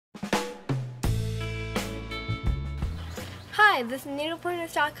Hi, this is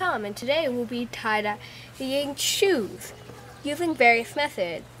needlepointers.com, and today we'll be tie-dyeing shoes using various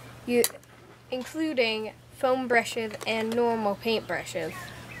methods, including foam brushes and normal paint brushes.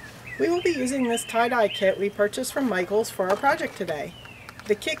 We will be using this tie-dye kit we purchased from Michaels for our project today.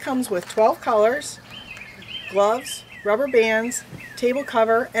 The kit comes with 12 colors, gloves, rubber bands, table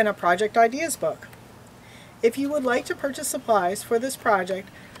cover, and a project ideas book. If you would like to purchase supplies for this project,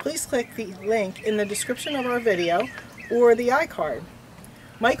 please click the link in the description of our video or the iCard.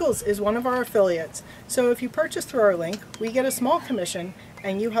 Michaels is one of our affiliates, so if you purchase through our link, we get a small commission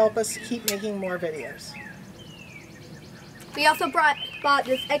and you help us keep making more videos. We also bought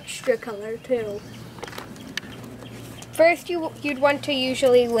this extra color too. First, you'd want to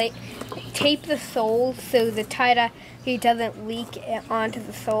usually tape the soles so the tie-dye doesn't leak onto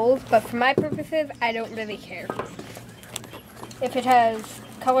the soles, but for my purposes, I don't really care. If it has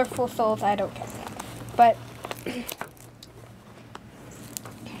colorful soles, I don't care. But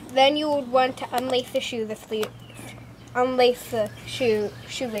then you would want to unlace the shoelaces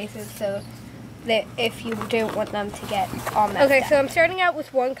so that if you don't want them to get all messed up. Okay, so I'm starting out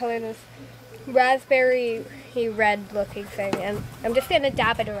with one color, this raspberry red looking thing, and I'm just going to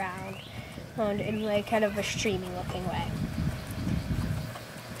dab it around in like kind of a streamy looking way.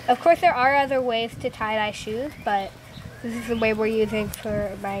 Of course there are other ways to tie-dye shoes, but this is the way we're using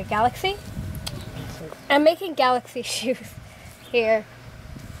for my Galaxy. I'm making Galaxy shoes here.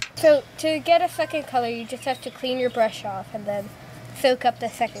 So to get a second color, you just have to clean your brush off and then soak up the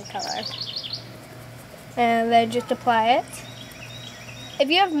second color. And then just apply it. If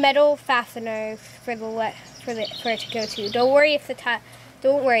you have metal fasteners for it to go to, don't worry the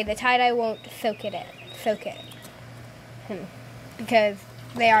tie-dye won't soak it. Because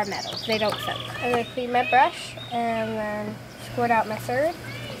they are metal, they don't soak. I'm gonna clean my brush and then squirt out my third.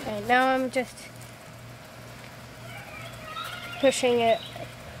 And now I'm just pushing it,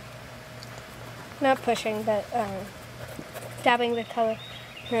 not pushing, but dabbing the color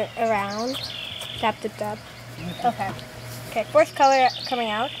around. Dab, dab, dab. Okay, first color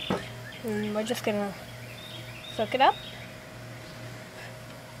coming out. And we're just gonna soak it up.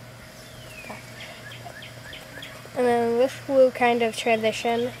 Okay. And then this will kind of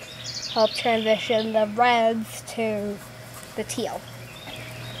help transition the reds to the teal.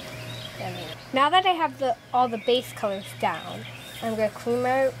 Now that I have all the base colors down, I'm gonna clean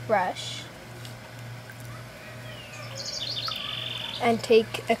my brush and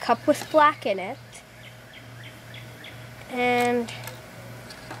take a cup with black in it. And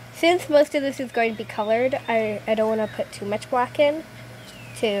since most of this is going to be colored, I don't want to put too much black in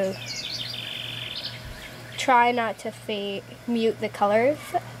to try not to mute the colors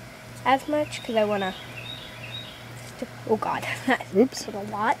as much, because I want to, oh god, that's a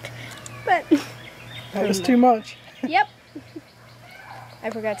lot, but that was too much. Yep.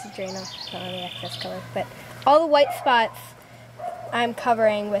 I forgot to drain off some of the excess color, but all the white spots I'm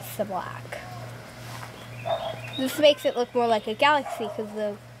covering with the black. This makes it look more like a galaxy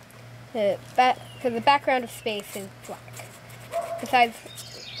because the background of space is black, besides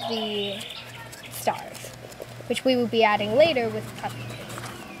the stars, which we will be adding later with copy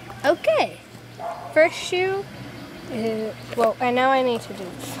paste. Okay, first shoe is, well, and now I need to do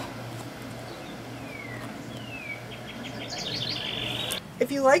this.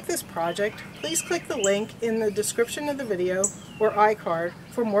 If you like this project, please click the link in the description of the video or iCard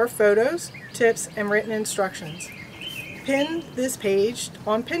for more photos, tips, and written instructions. Pin this page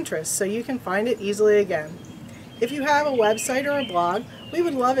on Pinterest so you can find it easily again. If you have a website or a blog, we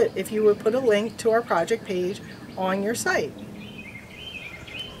would love it if you would put a link to our project page on your site.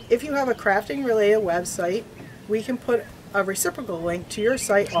 If you have a crafting related website, we can put a reciprocal link to your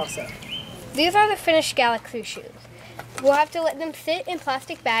site also. These are the finished Galaxy shoes. We'll have to let them sit in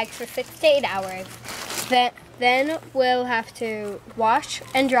plastic bags for 6 to 8 hours. Then we'll have to wash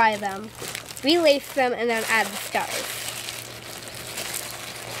and dry them, relace them, and then add the stars.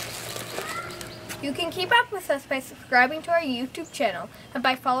 You can keep up with us by subscribing to our YouTube channel and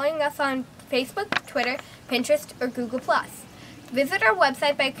by following us on Facebook, Twitter, Pinterest, or Google+. Visit our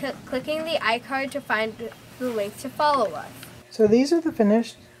website by clicking the iCard to find the link to follow us. So these are the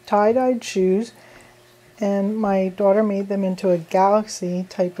finished tie-dyed shoes, and my daughter made them into a Galaxy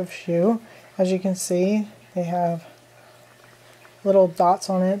type of shoe. As you can see, they have little dots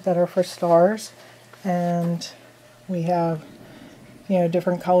on it that are for stars, and we have, you know,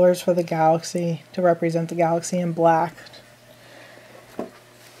 different colors for the Galaxy to represent the Galaxy in black.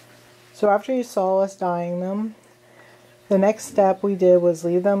 So after you saw us dyeing them, the next step we did was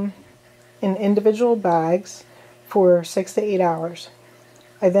leave them in individual bags for 6 to 8 hours.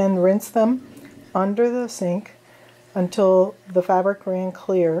 I then rinsed them under the sink until the fabric ran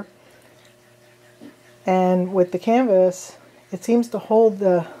clear. And with the canvas, it seems to hold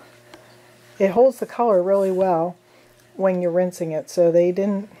the color really well when you're rinsing it. So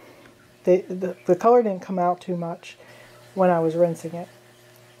the color didn't come out too much when I was rinsing it.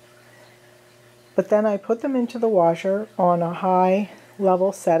 But then I put them into the washer on a high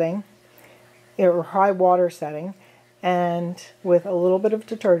level setting, or high water setting, and with a little bit of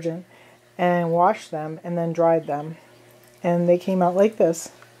detergent, and washed them and then dried them. And they came out like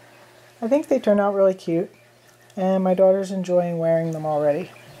this. I think they turned out really cute, and my daughter's enjoying wearing them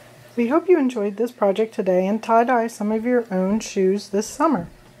already. We hope you enjoyed this project today and tie-dye some of your own shoes this summer.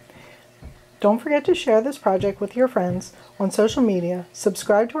 Don't forget to share this project with your friends on social media,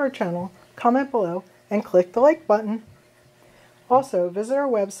 subscribe to our channel, comment below, and click the like button. Also, visit our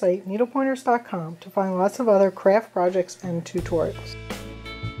website, needlepointers.com, to find lots of other craft projects and tutorials.